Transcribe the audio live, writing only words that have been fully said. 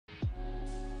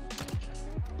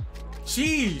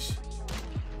Sheesh.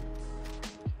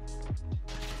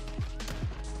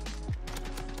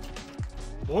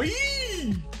 Boy.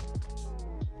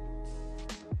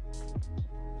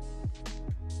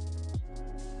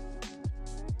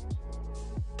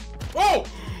 Whoa!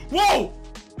 Whoa!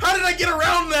 How did I get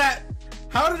around that?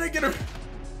 How did I get around?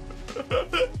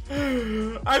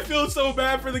 I feel so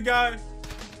bad for the guy.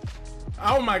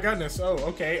 Oh my goodness. Oh,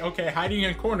 okay. Okay. Hiding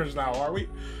in corners now, are we?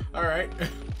 All right.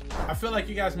 I feel like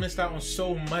you guys missed out on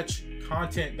so much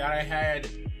content that I had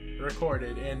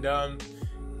recorded, and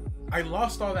I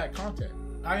lost all that content.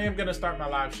 I am gonna start my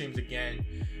live streams again.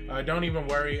 Don't even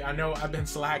worry. I know I've been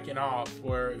slacking off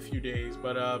for a few days,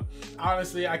 but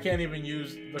honestly, I can't even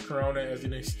use the corona as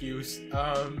an excuse.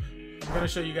 I'm gonna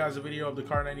show you guys a video of the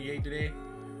Kar98 today.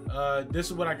 This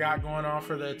is what I got going on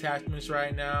for the attachments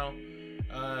right now.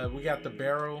 We got the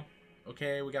barrel,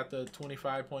 okay, we got the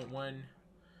 25.1,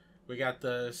 we got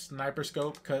the sniper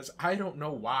scope, because I don't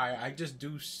know why, I just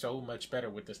do so much better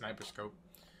with the sniper scope.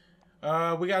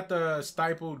 We got the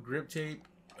stapled grip tape,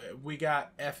 we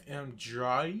got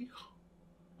FMJ.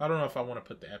 I don't know if I want to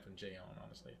put the FMJ on,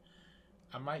 honestly.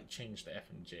 I might change the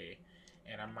FMJ,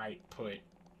 and I might put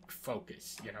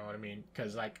focus, you know what I mean?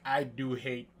 Because like I do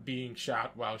hate being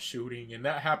shot while shooting, and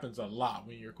that happens a lot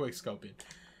when you're quick scoping.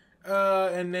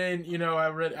 And then, you know,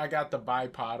 I got the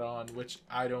bipod on, which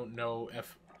I don't know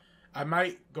if I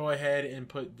might go ahead and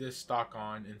put this stock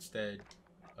on instead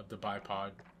of the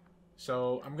bipod.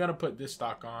 So I'm gonna put this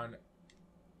stock on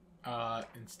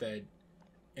instead,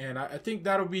 and I think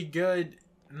that'll be good,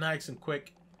 nice and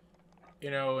quick,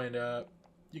 you know. And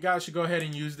you guys should go ahead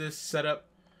and use this setup.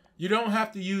 You don't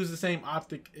have to use the same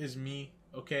optic as me,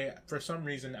 okay? For some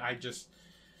reason, I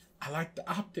like the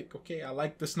optic, okay? I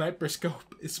like the sniper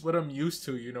scope. It's what I'm used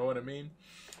to, you know what I mean?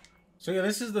 So yeah,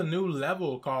 this is the new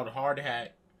level called Hard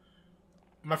Hat.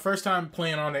 My first time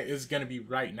playing on it is gonna be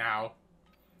right now.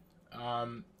 I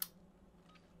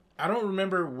don't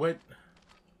remember what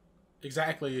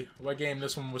game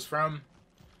this one was from,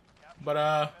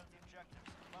 but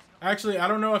actually I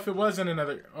don't know if it was in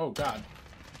another. Oh god.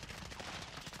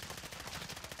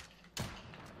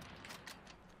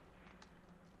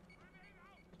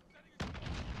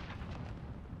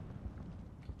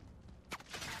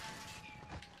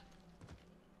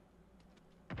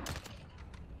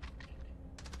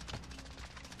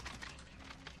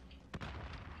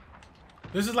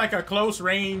 This is like a close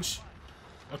range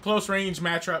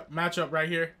matchup right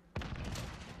here.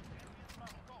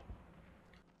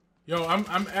 Yo,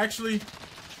 I'm actually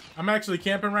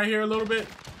camping right here a little bit,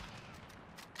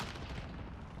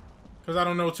 because I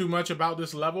don't know too much about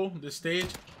this level, this stage.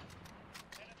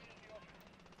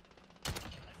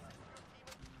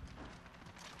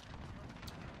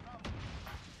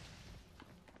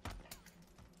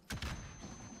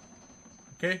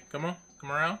 Okay, come on,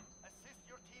 come around.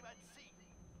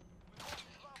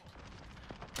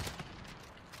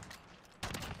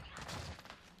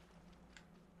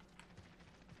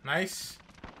 Nice.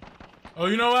 Oh,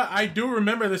 you know what? I do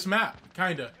remember this map,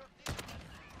 kinda.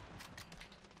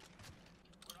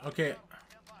 Okay.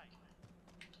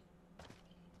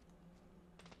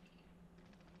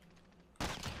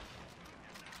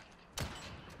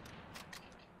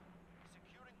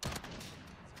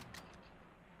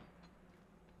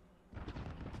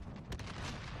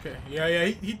 Okay, yeah,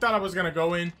 he thought I was gonna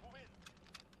go in.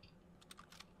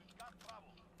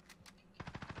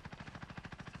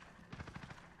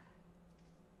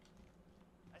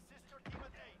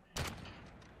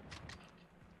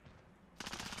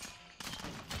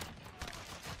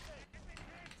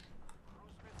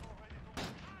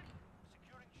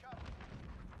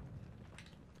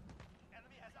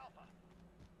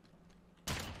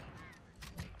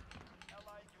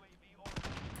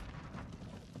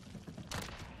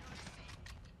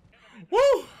 Woo!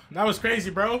 That was crazy,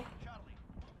 bro.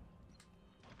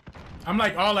 I'm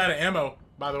like all out of ammo,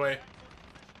 by the way.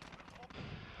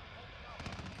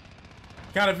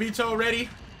 Got a veto ready.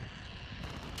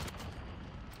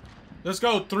 Let's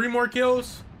go. 3 more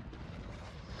kills.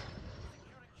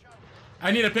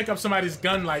 I need to pick up somebody's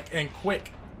gun, like, and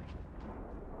quick.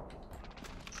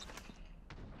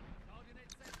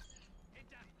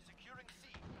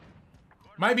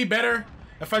 Might be better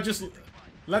if I just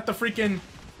let the freaking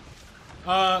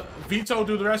veto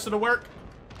do the rest of the work.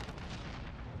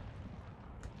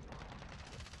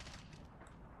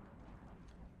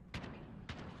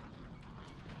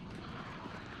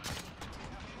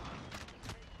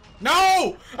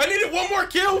 No! I needed 1 more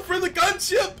kill for the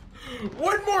gunship!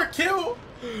 1 more kill!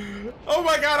 Oh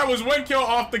my god, I was 1 kill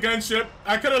off the gunship.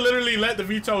 I could have literally let the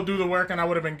veto do the work and I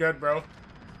would have been good, bro.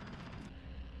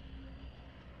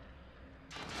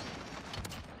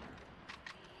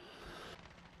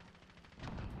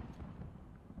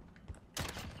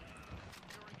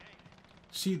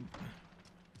 See,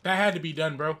 that had to be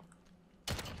done, bro.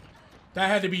 That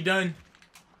had to be done.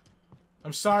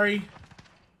 I'm sorry.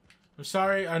 I'm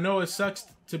sorry. I know it sucks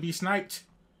to be sniped.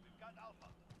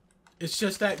 It's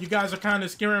just that you guys are kind of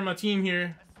scaring my team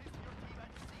here.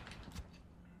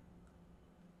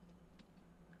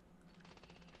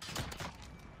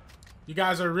 You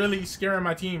guys are really scaring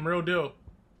my team, real deal.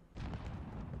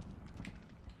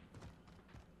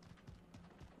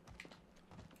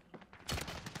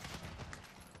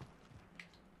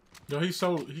 Yo,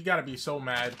 he gotta be so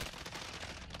mad.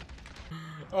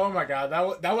 Oh my god,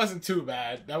 that wasn't too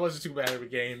bad. That wasn't too bad of a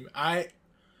game.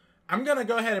 I'm gonna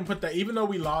go ahead and put that, even though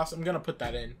we lost, I'm gonna put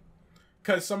that in.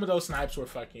 Cause some of those snipes were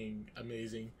fucking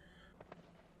amazing.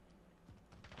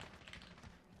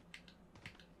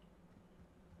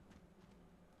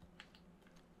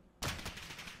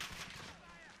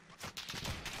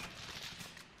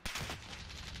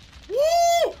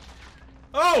 Woo!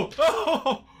 Oh!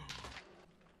 Oh!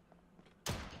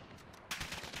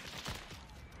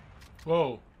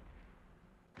 Whoa.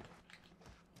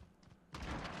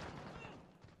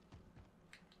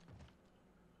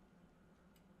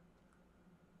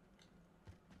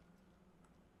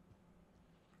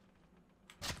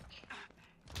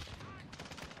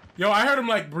 Yo, I heard him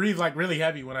like breathe like really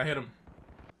heavy when I hit him.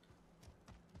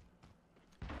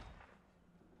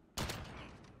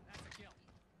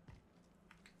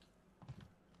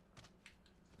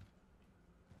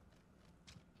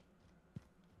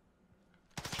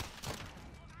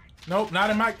 Nope, not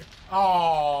in my...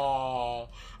 Oh,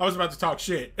 I was about to talk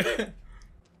shit.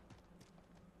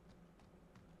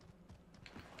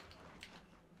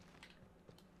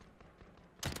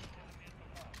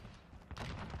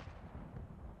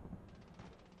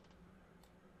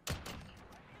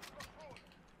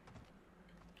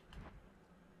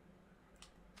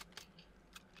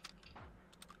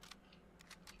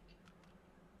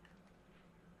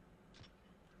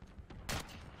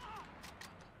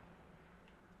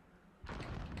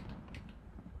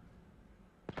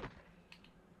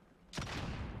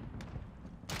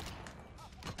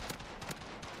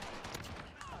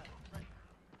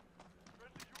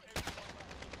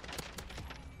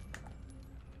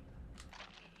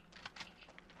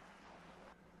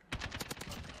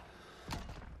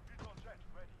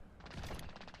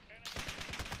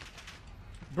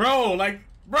 Bro, like,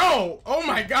 bro, oh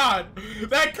my god.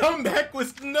 That comeback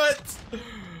was nuts.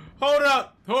 Hold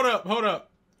up, hold up, hold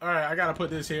up. All right, I gotta put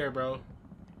this here, bro.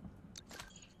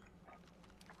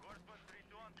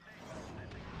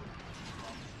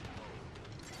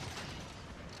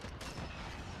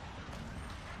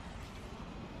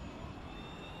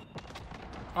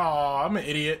 Oh, I'm an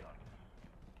idiot.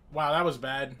 Wow, that was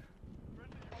bad.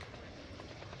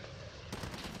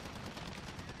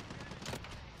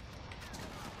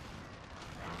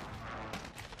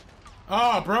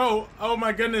 Oh, bro. Oh,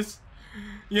 my goodness.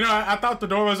 You know, I thought the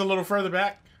door was a little further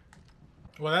back.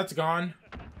 Well, that's gone.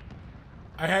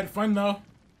 I had fun, though.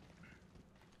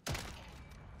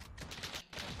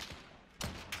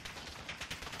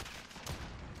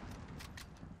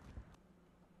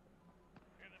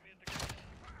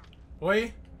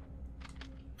 Boy.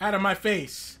 Out of my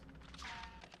face.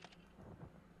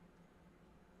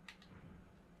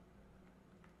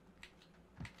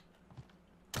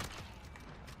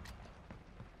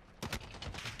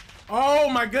 Oh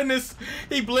my goodness,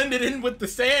 he blended in with the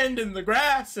sand and the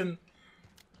grass and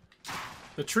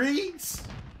the trees.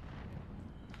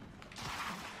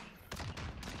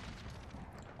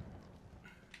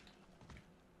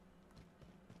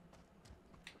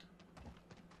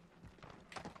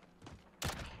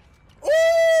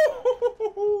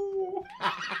 Ooh!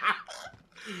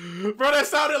 Bro, that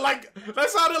sounded like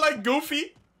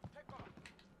Goofy.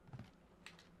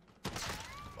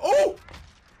 Oh!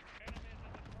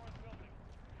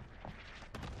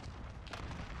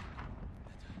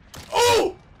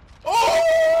 Oh!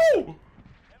 Oh!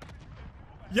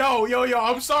 Yo,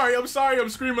 I'm sorry I'm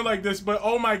screaming like this, but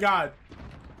oh my god.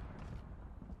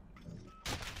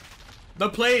 The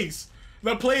plays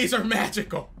are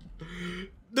magical.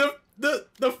 The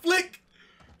flick,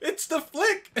 it's the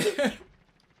flick.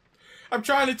 I'm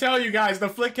trying to tell you guys, the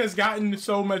flick has gotten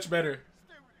so much better.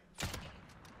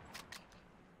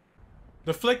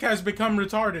 The flick has become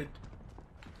retarded.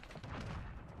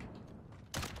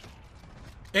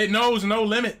 It knows no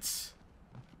limits.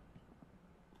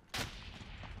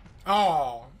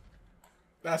 Oh,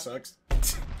 that sucks.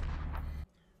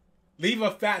 Leave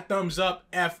a fat thumbs up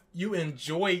if you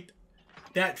enjoyed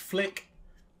that flick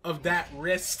of that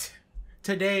wrist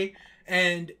today.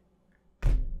 And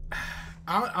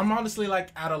I'm honestly like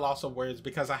at a loss of words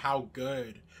because of how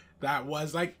good that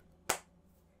was. Like,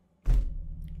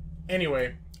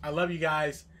 Anyway, I love you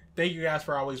guys. Thank you guys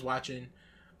for always watching.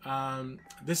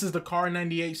 This is the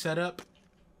Kar98 setup.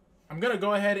 I'm gonna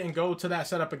go ahead and go to that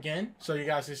setup again so you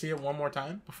guys can see it one more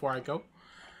time before I go.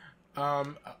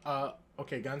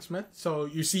 Okay, gunsmith. So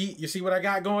you see what I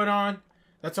got going on?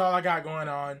 That's all I got going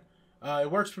on.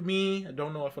 It works for me. I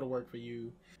don't know if it'll work for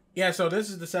you. Yeah, so this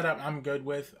is the setup I'm good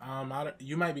with.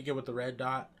 You might be good with the red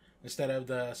dot instead of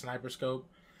the sniper scope.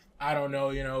 I don't know,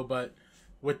 you know, but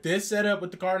with this setup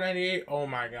with the Kar98, oh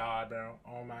my god, bro.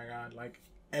 Oh my god. Like,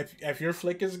 if your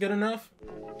flick is good enough,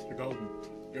 you're golden.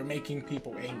 You're making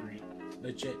people angry.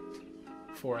 Legit.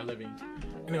 For a living.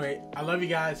 Anyway, I love you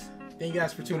guys. Thank you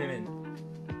guys for tuning in.